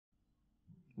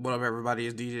What up, everybody?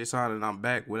 It's DJ Son, and I'm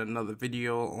back with another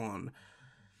video on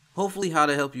hopefully how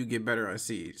to help you get better on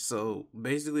Siege. So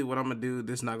basically what I'm gonna do,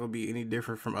 this is not gonna be any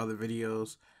different from other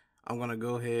videos. I'm gonna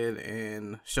go ahead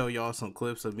and show y'all some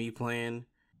clips of me playing,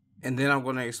 and then I'm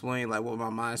gonna explain like what my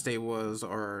mind state was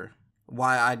or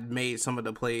why I made some of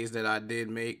the plays that I did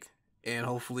make, and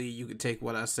hopefully you can take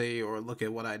what I say or look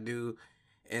at what I do,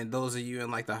 and those of you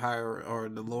in like the higher or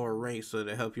the lower ranks, so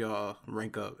to help y'all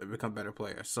rank up and become better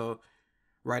players. So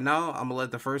right now, I'm gonna let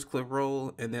the first clip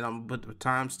roll, and then I'm gonna put the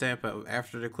timestamp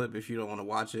after the clip if you don't want to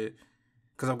watch it,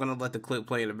 because I'm gonna let the clip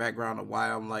play in the background of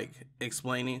why I'm like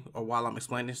explaining or while I'm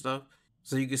explaining stuff.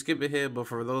 So you can skip ahead, but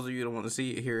for those of you who don't want to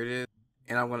see it, here it is,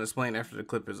 and I'm gonna explain after the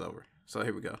clip is over. So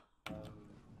here we go.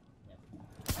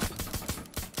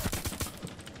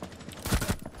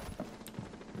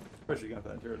 Pressure got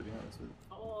that turret, to be honest with you.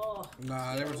 Oh,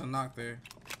 Nah, there was a knock there.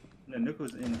 No, Nuke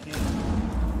was in king.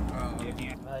 he's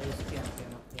piano.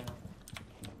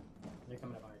 They're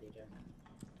coming up on her, DJ.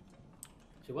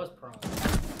 She was prone.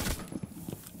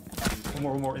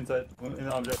 One more inside. One in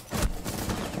the object.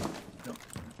 No.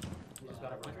 You just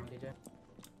got her prone, DJ.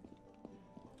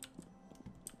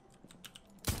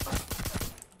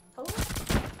 Hello?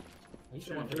 You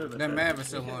should have been That map is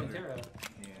still on there.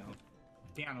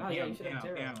 Oh, yeah, you should have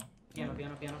been Piano.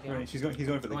 Right, he's going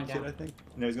for the Going shit, down. I think.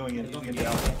 No, he's going in. He's Going in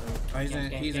down. the alley. Oh, he's in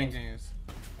Games. games.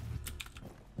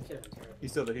 You should have been Terra.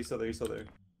 He's still there.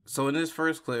 So in this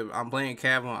first clip, I'm playing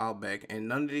Cav on Outback, and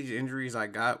none of these injuries I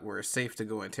got were safe to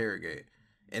go interrogate.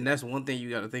 And that's one thing you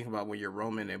got to think about when you're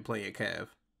roaming and playing Cav.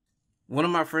 One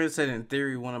of my friends said in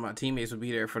theory one of my teammates would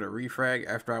be there for the refrag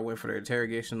after I went for the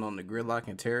interrogation on the gridlock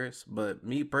and terrace, but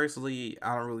me personally,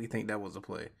 I don't really think that was a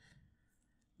play.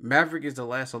 Maverick is the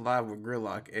last alive with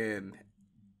gridlock, and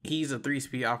he's a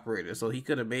 3-speed operator, so he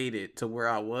could have made it to where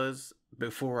I was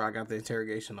before I got the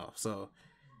interrogation off. So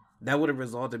that would have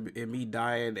resulted in me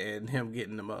dying and him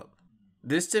getting them up.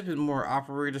 This tip is more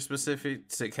operator specific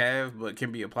to Cav, but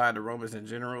can be applied to roamers in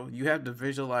general. You have to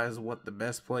visualize what the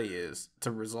best play is to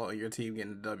result in your team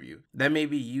getting a W. That may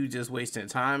be you just wasting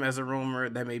time as a roamer.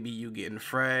 That may be you getting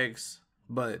frags.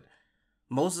 But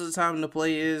most of the time the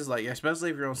play is, like,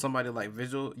 especially if you're on somebody like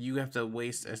Vigil, you have to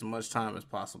waste as much time as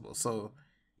possible. So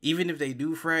even if they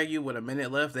do frag you with a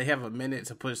minute left, they have a minute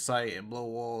to push site and blow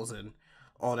walls and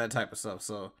all that type of stuff.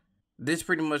 So this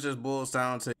pretty much just boils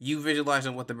down to you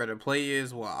visualizing what the better play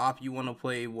is, what op you want to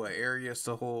play, what areas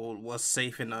to hold, what's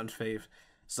safe and unsafe,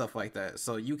 stuff like that.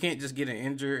 So you can't just get an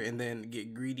injured and then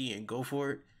get greedy and go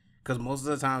for it, because most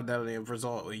of the time that'll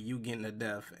result in you getting a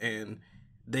death and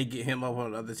they get him up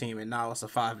on the other team, and now it's a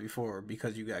 5v4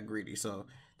 because you got greedy. So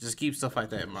just keep stuff like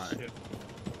that in mind.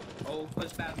 Oh,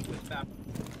 push back.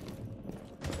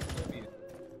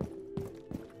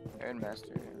 Aaron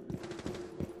Master.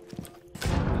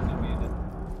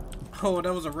 Oh,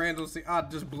 that was a random thing. I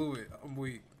just blew it. I'm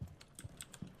weak.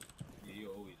 Yeah,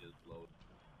 you always just blow.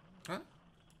 Huh?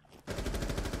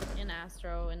 In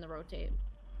Astro in the rotate.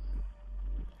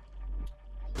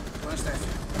 Punch that shit.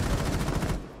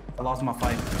 I lost my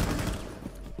fight.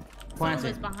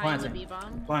 Someone's behind the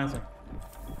B-bomb. Planter.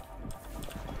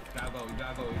 You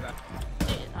gotta go.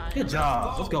 Good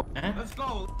job. Let's go, man. Let's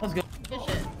go. Let's go. Good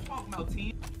shit. Talk about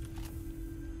team.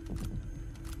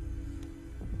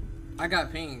 I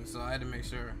got pinged, so I had to make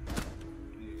sure.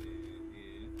 Yeah.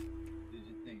 Did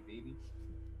you think, baby?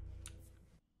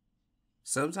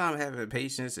 Sometimes having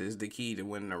patience is the key to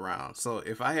winning a round. So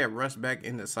if I had rushed back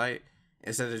in the site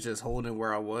instead of just holding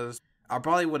where I was, I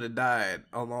probably would have died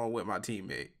along with my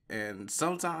teammate. And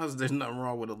sometimes there's nothing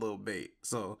wrong with a little bait.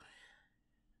 So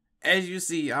as you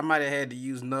see, I might have had to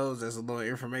use nose as a little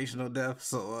informational death.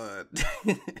 So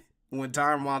when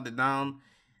time wound down,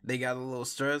 they got a little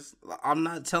stressed. I'm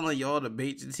not telling y'all to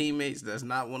bait your teammates. That's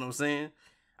not what I'm saying.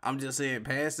 I'm just saying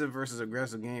passive versus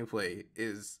aggressive gameplay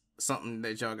is something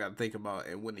that y'all got to think about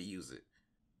and when to use it.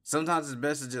 Sometimes it's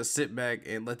best to just sit back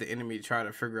and let the enemy try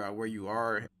to figure out where you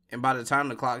are. And by the time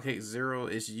the clock hits 0,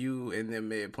 it's you and them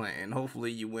mid plant. And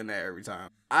hopefully you win that every time.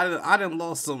 I done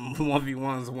lost some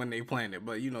 1v1s when they planted,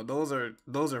 but you know, those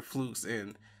are flukes,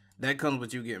 and that comes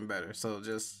with you getting better. So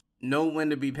just know when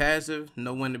to be passive,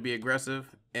 know when to be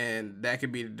aggressive, and that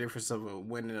could be the difference of a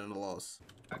winning and a loss.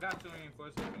 I got 2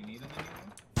 reinforcements if you need them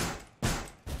anymore.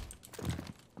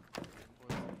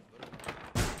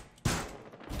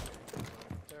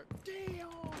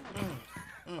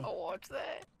 Damn! Oh, watch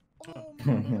that. Oh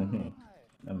my God.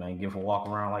 That man give a walk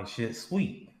around like shit.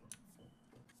 Sweet.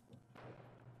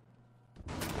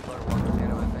 Blood walk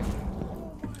potato, I think.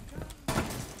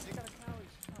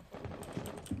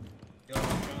 Yo, my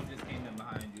drone just came in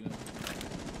behind you.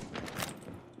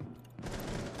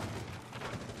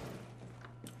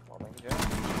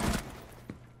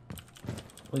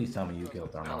 Please tell me you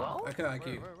killed Thermal. Hello? I can't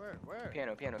keep.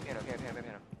 Piano, piano, piano, piano, piano,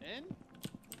 piano. In?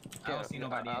 I don't see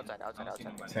nobody. in. Outside, I don't see outside.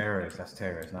 nobody. Terrorist, that's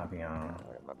terrorist, not piano.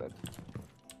 Alright, my bad.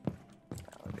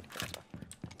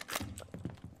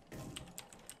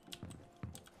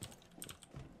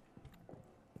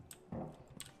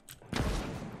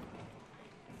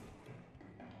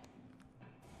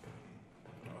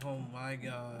 Oh my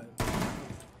god.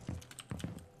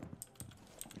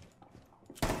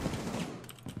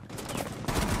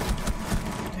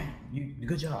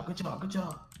 Good job, good job, good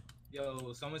job.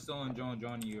 Yo, someone's still on drone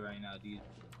drawing you right now, dude.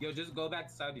 Yo, just go back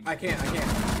to side of you. I can't.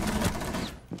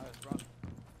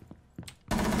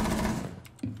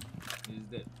 He's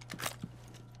dead.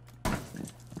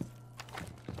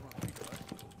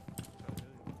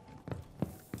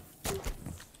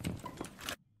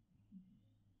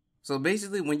 So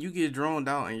basically, when you get droned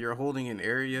out and you're holding an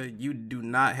area, you do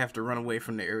not have to run away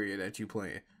from the area that you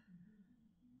play in.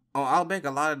 On Outback,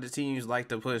 a lot of the teams like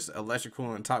to push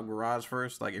electrical and top garage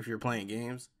first, like if you're playing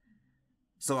games.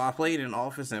 So I played in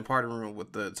office and party room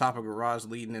with the top of garage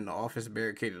leading in the office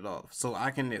barricaded off. So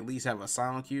I can at least have a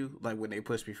sound cue, like when they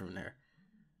push me from there.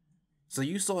 So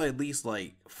you saw at least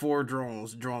like 4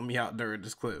 drones drawing me out during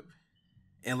this clip.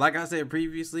 And like I said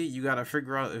previously, you got to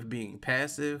figure out if being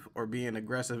passive or being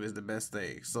aggressive is the best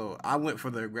thing. So I went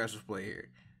for the aggressive play here.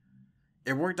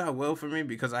 It worked out well for me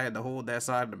because I had to hold that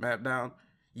side of the map down.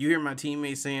 You hear my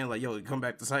teammates saying like, yo, come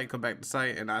back to site, come back to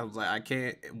site. And I was like, I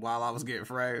can't, while I was getting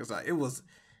frags. Like, it was,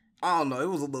 I don't know, it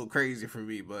was a little crazy for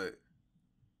me, but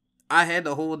I had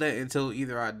to hold that until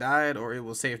either I died or it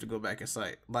was safe to go back in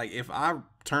sight. Like, if I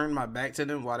turned my back to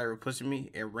them while they were pushing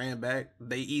me and ran back,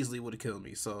 they easily would have killed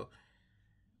me. So,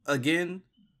 again,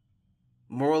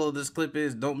 moral of this clip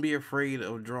is don't be afraid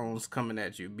of drones coming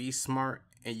at you. Be smart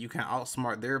and you can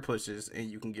outsmart their pushes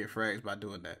and you can get frags by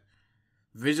doing that.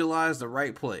 Visualize the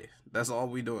right play. That's all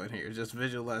we doing here. Just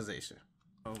visualization.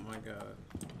 Oh my god.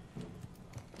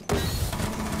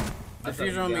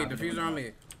 Diffuser on me. Diffuser on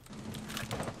me.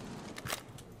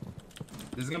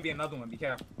 There's gonna be another one. Be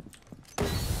careful.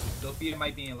 Sophia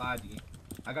might be in Logi.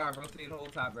 I gotta rotate the whole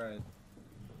top right.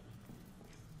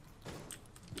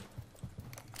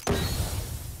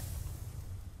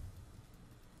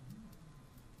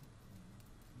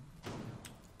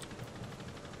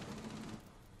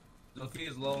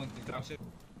 Sophia's low in construction.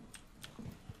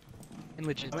 In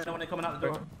legit. Let me know when they're coming out the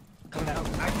door. Coming out.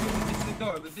 Actually, this is the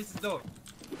door. This is the door.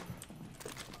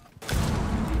 She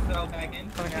fell back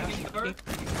in. Coming out. Taking the door.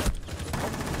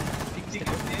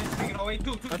 Taking away.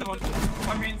 Two.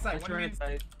 One man inside. One man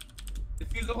inside.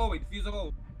 Defuse the hallway. Defuse the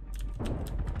hallway.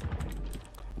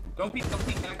 Don't peek. Don't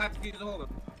peek. I got to defuse the hallway.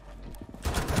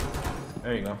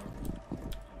 There you go.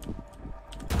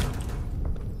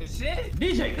 Shit.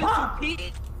 DJ, pop!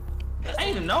 I didn't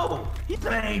even know. He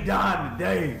said I ain't dying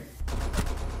today.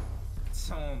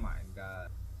 Oh my god.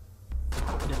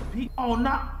 Oh,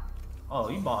 nah. Oh,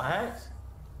 you bought hats?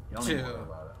 You don't even Chill. worry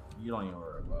about it. You don't even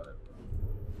worry about it.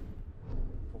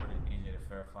 Reported DJ to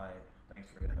fair fight. Thanks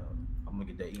for your help. I'm gonna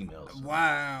get that email soon.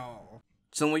 Wow.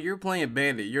 So when you're playing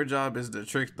Bandit, your job is to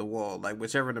trick the wall, like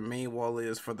whichever the main wall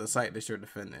is for the site that you're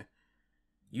defending.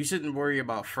 You shouldn't worry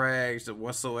about frags or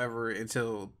whatsoever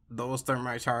until those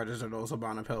thermite charges or those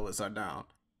Habana pellets are down.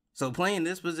 So playing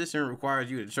this position requires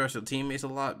you to trust your teammates a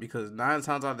lot because 9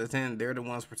 times out of 10, they're the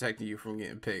ones protecting you from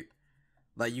getting picked.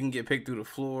 Like, you can get picked through the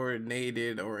floor,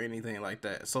 naded, or anything like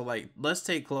that. So, like, let's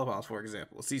take Clubhouse, for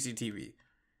example, CCTV.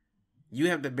 You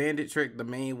have the bandit trick the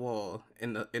main wall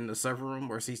in the server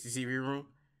room or CCTV room,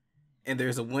 and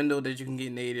there's a window that you can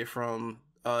get naded from.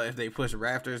 If they push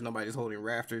rafters, nobody's holding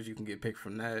rafters, you can get picked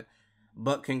from that.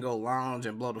 Buck can go lounge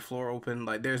and blow the floor open.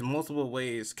 Like, there's multiple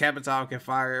ways. Capital can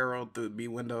fire arrow through the B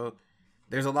window.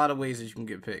 There's a lot of ways that you can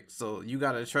get picked. So you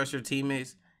gotta trust your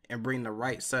teammates and bring the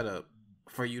right setup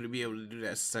for you to be able to do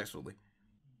that successfully.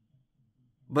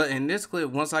 But in this clip,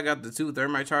 once I got the 2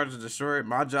 thermite charges destroyed,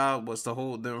 my job was to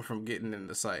hold them from getting in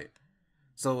the site.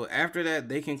 So after that,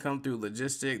 they can come through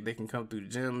logistic, they can come through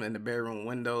gym and the bedroom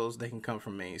windows, they can come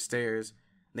from main stairs,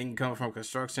 they can come from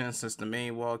construction since the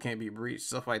main wall can't be breached,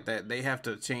 stuff like that. They have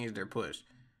to change their push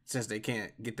since they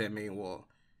can't get that main wall.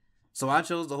 So I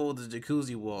chose to hold the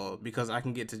jacuzzi wall because I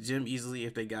can get to gym easily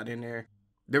if they got in there.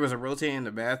 There was a rotate in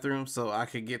the bathroom, so I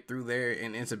could get through there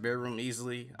and into bedroom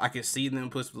easily. I could see them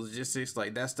push logistics.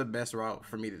 Like, that's the best route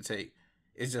for me to take.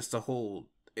 It's just to hold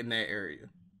in that area.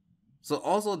 So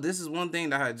also, this is one thing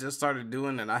that I just started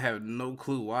doing and I have no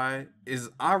clue why, is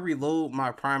I reload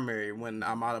my primary when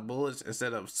I'm out of bullets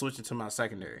instead of switching to my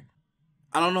secondary.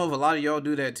 I don't know if a lot of y'all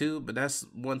do that too, but that's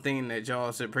one thing that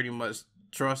y'all should pretty much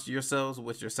trust yourselves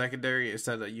with your secondary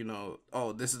instead of, you know,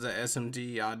 oh, this is an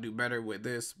SMG, I'll do better with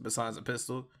this besides a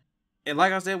pistol. And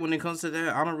like I said, when it comes to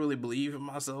that, I don't really believe in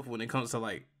myself when it comes to,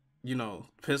 like, you know,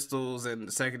 pistols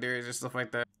and secondaries and stuff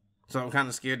like that. So I'm kind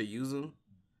of scared to use them.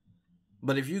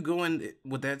 But if you go in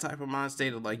with that type of mind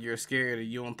state of, like, you're scared and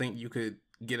you don't think you could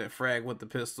get a frag with the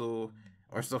pistol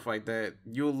or stuff like that,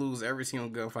 you'll lose every single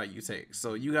gunfight you take.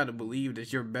 So you got to believe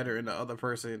that you're better than the other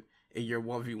person in your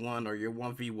 1v1 or your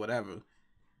 1v whatever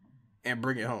and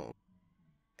bring it home.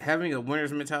 Having a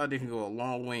winner's mentality can go a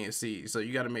long way in Siege, so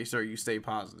you got to make sure you stay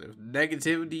positive.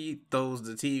 Negativity throws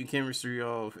the team chemistry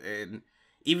off, and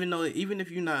even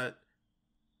if you're not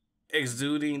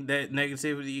exuding that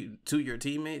negativity to your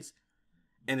teammates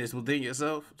and it's within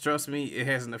yourself, trust me, it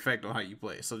has an effect on how you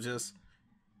play. So just,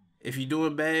 if you're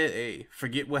doing bad, hey,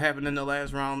 forget what happened in the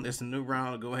last round. It's a new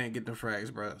round. Go ahead and get the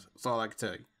frags, bro. That's all I can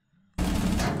tell you.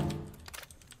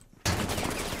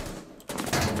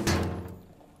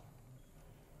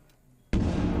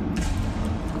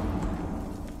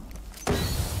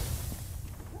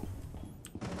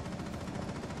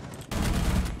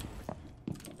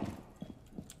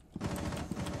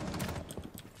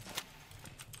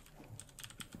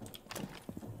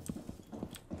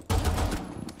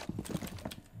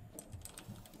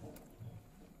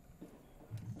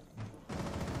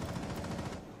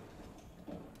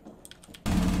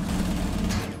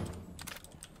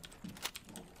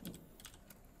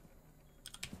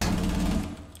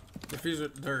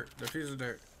 Diffuser dirt. Diffuser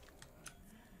dirt.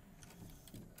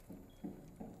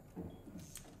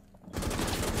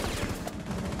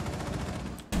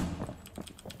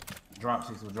 Drop,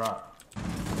 Cecil, drop.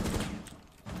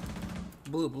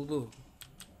 Blue, blue, blue.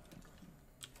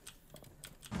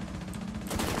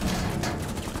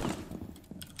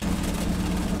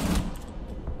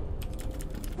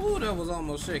 Ooh, that was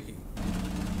almost shaky.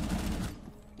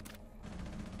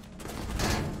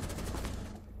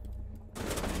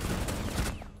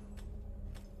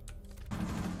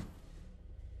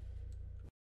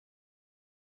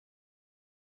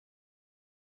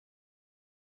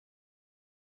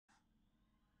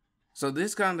 So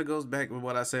this kind of goes back with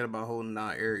what I said about holding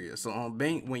down areas. So on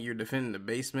bank, when you're defending the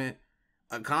basement,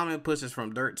 a common push is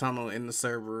from dirt tunnel in the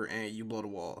server and you blow the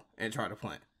wall and try to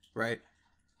plant, right?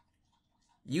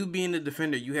 You being the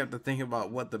defender, you have to think about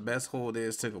what the best hold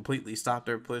is to completely stop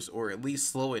their push or at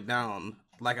least slow it down.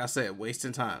 Like I said,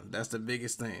 wasting time. That's the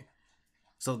biggest thing.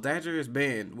 So Thatcher is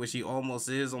banned, which he almost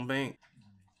is on bank.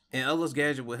 And Ellis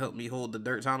Gadget will help me hold the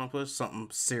dirt tunnel push, something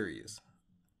serious.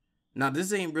 Now,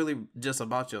 this ain't really just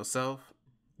about yourself.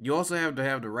 You also have to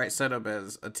have the right setup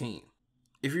as a team.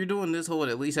 If you're doing this hold,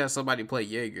 at least have somebody play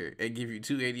Jaeger and give you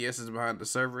 2 ADSs behind the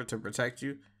server to protect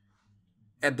you.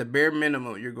 At the bare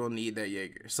minimum, you're going to need that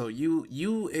Jaeger. So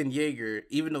you and Jaeger,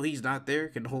 even though he's not there,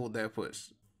 can hold that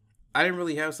push. I didn't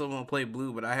really have someone play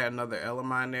blue, but I had another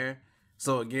Elamine there.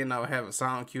 So again, I would have a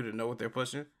sound cue to know what they're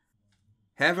pushing.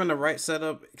 Having the right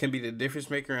setup can be the difference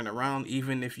maker in a round,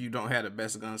 even if you don't have the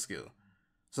best gun skill.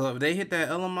 So if they hit that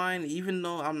Elamine, even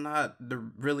though I'm not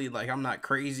I'm not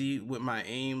crazy with my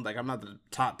aim, like I'm not the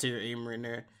top tier aimer in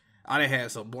there, I done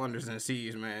had some blunders in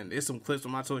Siege, man. There's some clips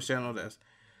on my Twitch channel that's,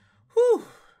 whew.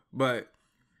 But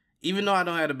even though I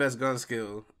don't have the best gun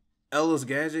skill, Ellis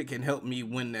Gadget can help me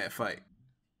win that fight.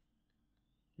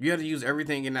 You have to use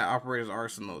everything in that operator's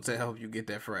arsenal to help you get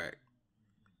that frag,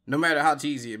 no matter how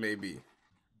cheesy it may be.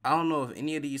 I don't know if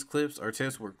any of these clips or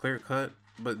tips were clear cut,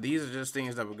 but these are just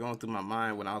things that were going through my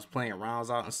mind when I was playing rounds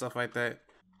out and stuff like that.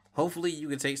 Hopefully you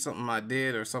can take something I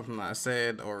did or something I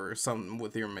said or something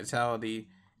with your mentality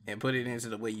and put it into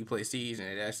the way you play Siege, and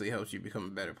it actually helps you become a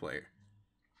better player.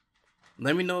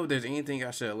 Let me know if there's anything I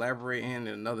should elaborate in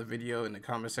another video in the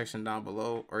comment section down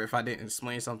below, or if I didn't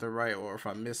explain something right, or if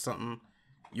I missed something.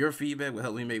 Your feedback will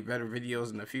help me make better videos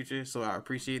in the future, so I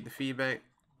appreciate the feedback,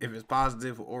 if it's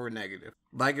positive or negative.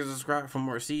 Like and subscribe for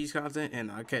more Siege content,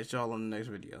 and I'll catch y'all on the next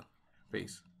video.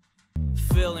 Peace.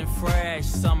 Feeling fresh,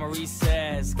 summer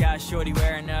recess. Got shorty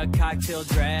wearing a cocktail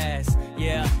dress.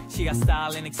 Yeah, she got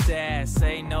style in excess.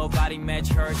 Ain't nobody match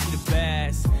her, she the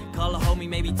best. Call her homie,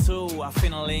 maybe 2. I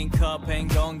finna link up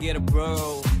and gon' get a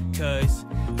brew. Cause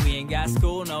we ain't got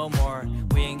school no more.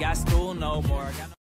 We ain't got school no more.